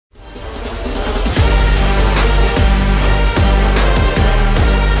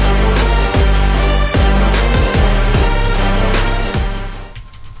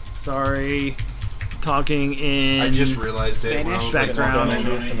They talking in. I just realized it. Spanish?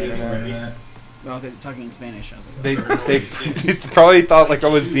 Background. No, they're talking in Spanish. I was like, They probably thought like I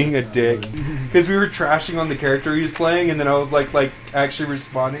was being a dick because we were trashing on the character he was playing, and then I was like actually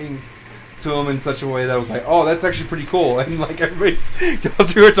responding to him in such a way that I was like, oh, that's actually pretty cool, and like everybody's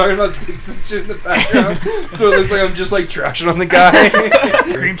girls who were talking about dicks and shit in the background, so it looks like I'm just like trashing on the guy.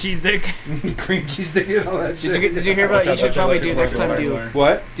 Cream cheese dick. Cream cheese dick and all that shit. Did you hear about? You should probably do next time.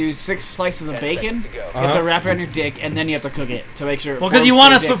 Do 6 slices of bacon. You have to wrap it on your dick, and then you have to cook it to make sure. Well, because you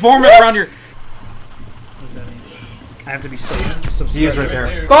want us to form it around your. What does that mean? I have to be subscribed. He is right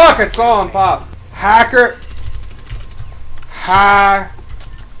there. Fuck! I saw him pop. Hacker. Ha.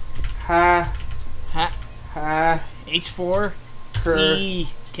 H4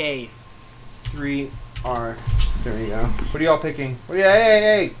 CK 3R. There you go. What are y'all picking? What are you?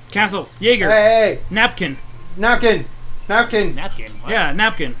 Hey! Castle. Jaeger. Hey! Napkin. Napkin. Napkin. What? Yeah,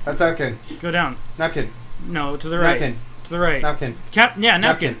 napkin. That's napkin. Go down. Napkin. No, to the right. Napkin. To the right. Napkin. Yeah,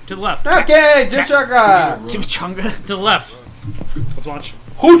 napkin. To the left. Napkin! Chimichanga! Chimichanga. To the left. Let's watch.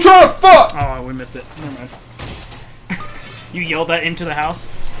 Who trying to fuck? Oh, we missed it. Never mind. You yelled that into the house?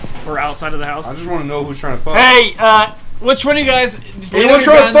 Or outside of the house? I just want to know who's trying to fuck. Hey, which one of you guys? Anyone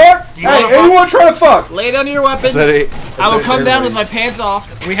trying to fuck? Hey, anyone trying to fuck? Lay down your weapons. I will come down with my pants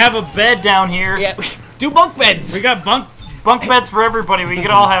off. We have a bed down here. Yeah, 2 bunk beds. We got bunk beds for everybody. We can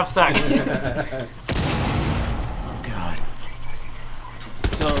all have sex. Oh god.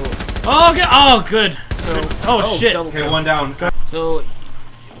 So. Oh god. Oh good. So. Oh shit. Okay, one down. So.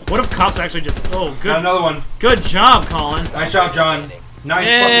 What if cops actually just? Oh good. Got another one. Good job, Colin. Nice job, John. Nice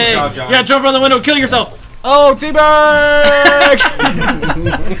fucking job, John. Yeah, jump out the window, kill yourself. Oh, teabag!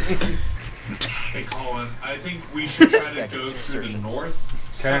 Hey, Colin, I think we should try to go through the north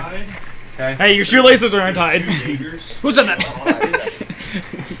side. Okay. Hey, your shoelaces are untied. Who's on that?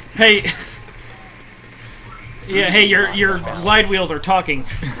 Hey. Yeah, hey, your glide wheels are talking.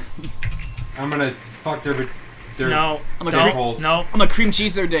 I'm gonna fuck their no. holes. No. I'm gonna cream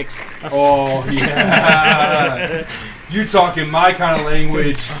cheese their dicks. Oh, yeah. You talking my kind of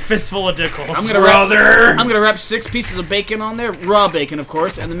language. A fistful of dick holes. I'm gonna wrap 6 pieces of bacon on there, raw bacon, of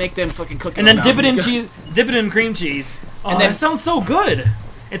course, and then make them fucking cook it. And then dip it in cream cheese. Oh, and that sounds so good.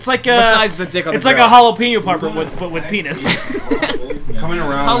 It's like besides the dick on it's the like a jalapeno popper but with penis. Coming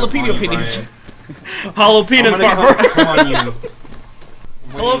around. Jalapeno penis. Jalapeno popper. Come on, you.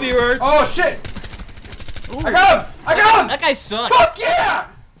 Hello, viewers. Oh shit! Ooh. I got him! I got him! That guy sucks. Fuck yeah!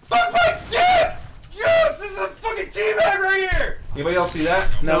 Fuck my dick! Yes! This is a fucking teabag right here! Anybody else see that?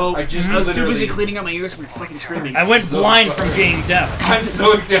 No. I just was too busy cleaning out my ears from fucking screaming. I went blind from being deaf. I'm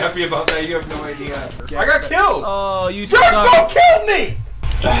so happy about that. You have no idea. I got killed! Oh, you suck! Don't kill me!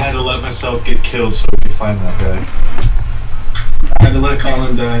 I had to let myself get killed so we could find that guy. I had to let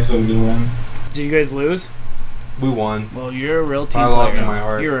Colin die so we could win. Did you guys lose? We won. Well, you're a real team I lost in my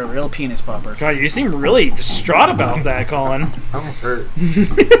heart. You're a real penis popper. God, you seem really distraught about that, Colin. I'm hurt.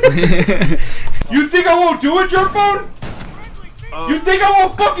 You think I won't do it, jerkphone? You think I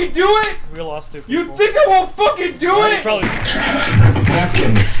won't fucking do it? We lost 2 people. You think I won't fucking do it? Probably.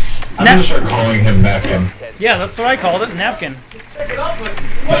 Napkin. I'm gonna start calling him Napkin. Yeah, that's what I called it, napkin.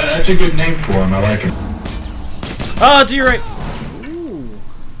 That's a good name for him. I like it. Oh, to your right. Ooh.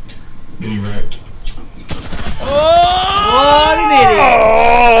 Getting wrecked. What an idiot!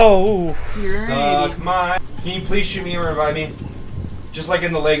 Oh! Suck my. Can you please shoot me or revive me? Just like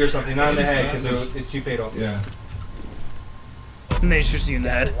in the leg or something, not in the head, because it's too fatal. Yeah. And they shoot you in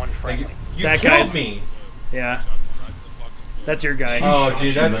the head. Like, you That killed guy's me. Yeah. That's your guy. Oh,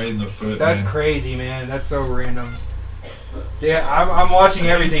 dude, that's right in the foot, that's man. crazy, man. That's so random. Yeah, I'm watching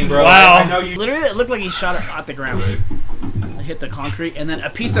everything, bro. Wow. I know you. Literally, it looked like he shot it at the ground. Right. I hit the concrete, and then a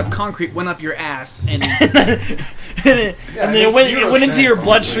piece of concrete went up your ass, and and then it went into your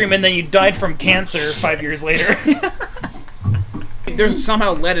bloodstream, and then you died from cancer 5 years later. there's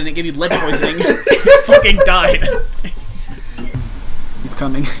somehow lead in it, gave you lead poisoning. You fucking died. He's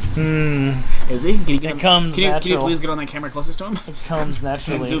coming. Is he? Can you comes can you please get on that camera closest to him? It comes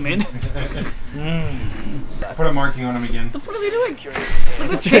naturally. And zoom in. Put a marking on him again. What the fuck is he doing? Look at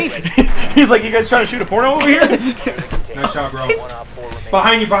this tape. He's like, you guys trying to shoot a porno over here? Nice shot, bro.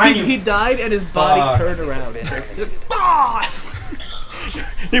 Behind you, behind you. He died and his body turned around.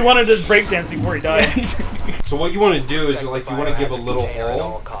 He wanted to breakdance before he died. So what you want to do is like you want to give a little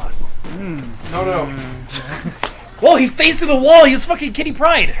hole. No. Whoa, he faced through the wall. He was fucking Kitty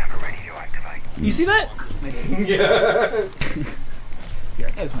Pryde. You see that? Yeah.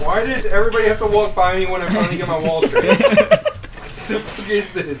 Why does everybody have to walk by me when I finally get my wall straight? The fuck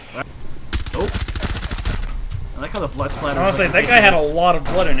is this? Oh. I like how the blood splatter. Honestly, that guy had a lot of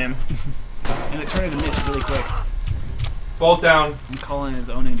blood in him. And it turned into mist really quick. Bolt down. I'm calling his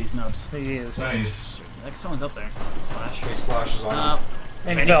owning these nubs. He is. Nice. Like someone's up there. Slash. Okay, slashes on him.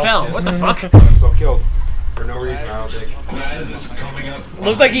 And And he he fell. fell. What the fuck? So killed. For no reason, I don't think. Why is this coming up?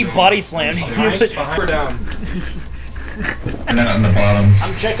 Looked like he body slammed. He was like, Behind or down? And then on the bottom.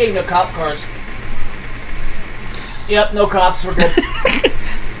 I'm checking the cop cars. Yep, no cops. We're good.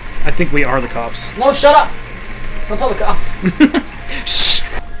 I think we are the cops. No, shut up. Don't tell the cops. Shh.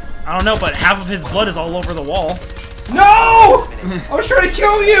 I don't know, but half of his blood is all over the wall. No! I was trying to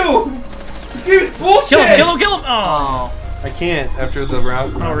kill you! This dude's bullshit! Kill him! Kill him! Kill him! Oh. I can't after the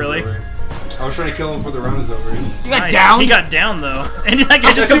round. Oh, really? Over. I was trying to kill him before the round is over. You got Nice. down? He got down though, and that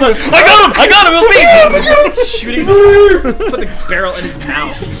guy just comes up. I got him! I got him! It was me! Shooting. Put the barrel in his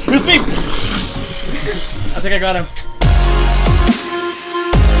mouth. It was me. I think I got him.